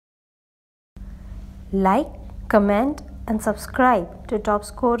Like, comment and subscribe to Top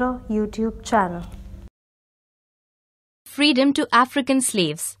Scorer YouTube channel. Freedom to African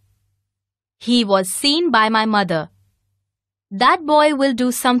slaves. He was seen by my mother. That boy will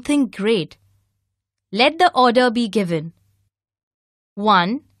do something great. Let the order be given.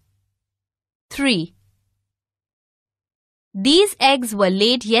 1, 3. These eggs were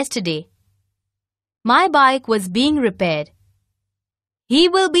laid yesterday. My bike was being repaired. He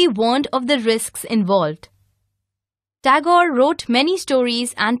will be warned of the risks involved. Tagore wrote many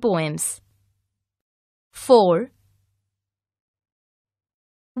stories and poems. 4.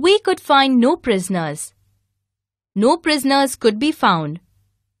 We could find no prisoners. No prisoners could be found.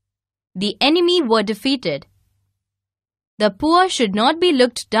 The enemy were defeated. The poor should not be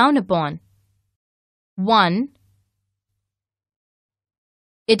looked down upon. 1.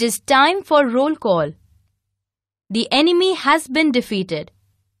 It is time for roll call. The enemy has been defeated.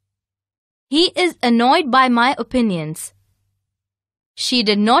 He is annoyed by my opinions. She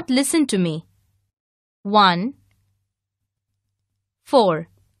did not listen to me. 1, 4.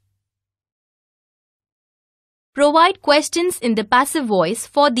 Provide questions in the passive voice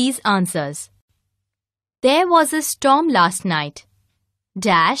for these answers. There was a storm last night.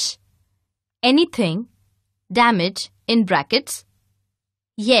 Dash. Anything. Damage in brackets.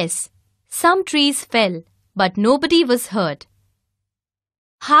 Yes, some trees fell, but nobody was hurt.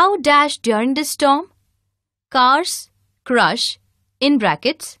 How dash during the storm? Cars crush in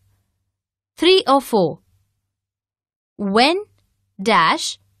brackets. 3 or 4. When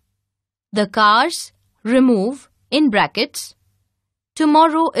dash the cars remove in brackets.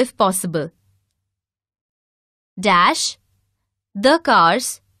 Tomorrow if possible. Dash the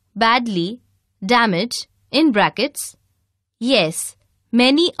cars badly damage in brackets. Yes,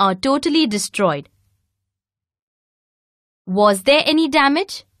 many are totally destroyed. Was there any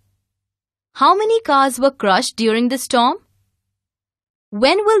damage? How many cars were crushed during the storm?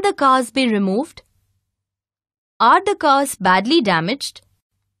 When will the cars be removed? Are the cars badly damaged?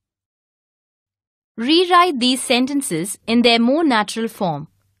 Rewrite these sentences in their more natural form.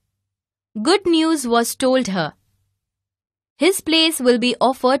 Good news was told her. His place will be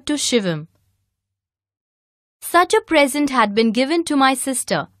offered to Shivam. Such a present had been given to my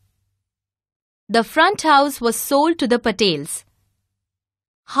sister. The front house was sold to the Patels.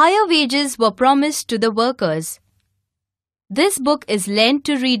 Higher wages were promised to the workers. This book is lent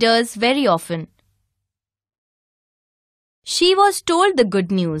to readers very often. She was told the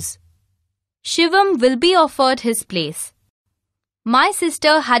good news. Shivam will be offered his place. My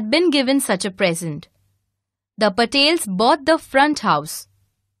sister had been given such a present. The Patels bought the front house.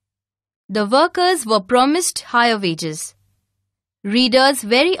 The workers were promised higher wages. Readers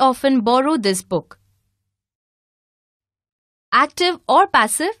very often borrow this book. Active or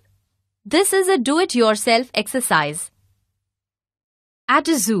passive? This is a do-it-yourself exercise. At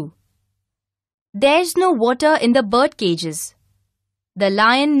a zoo. There's no water in the bird cages. The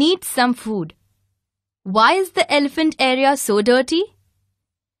lion needs some food. Why is the elephant area so dirty?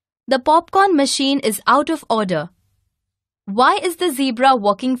 The popcorn machine is out of order. Why is the zebra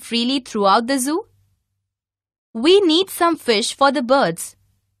walking freely throughout the zoo? We need some fish for the birds.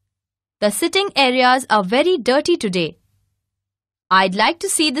 The sitting areas are very dirty today. I'd like to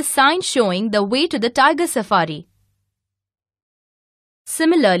see the sign showing the way to the tiger safari.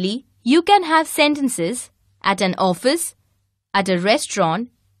 Similarly, you can have sentences at an office, at a restaurant,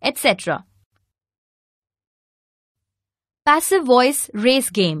 etc. Passive voice race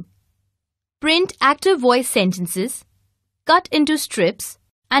game. Print active voice sentences, cut into strips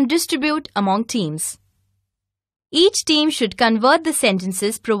and distribute among teams. Each team should convert the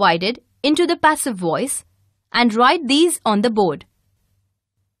sentences provided into the passive voice and write these on the board.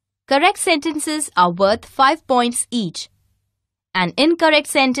 Correct sentences are worth 5 points each. An incorrect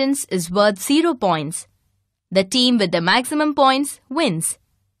sentence is worth 0 points. The team with the maximum points wins.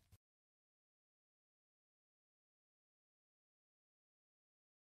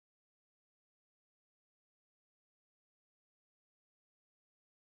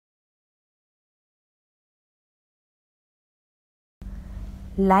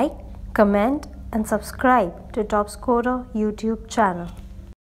 Like, comment and subscribe to Top Scorer YouTube channel.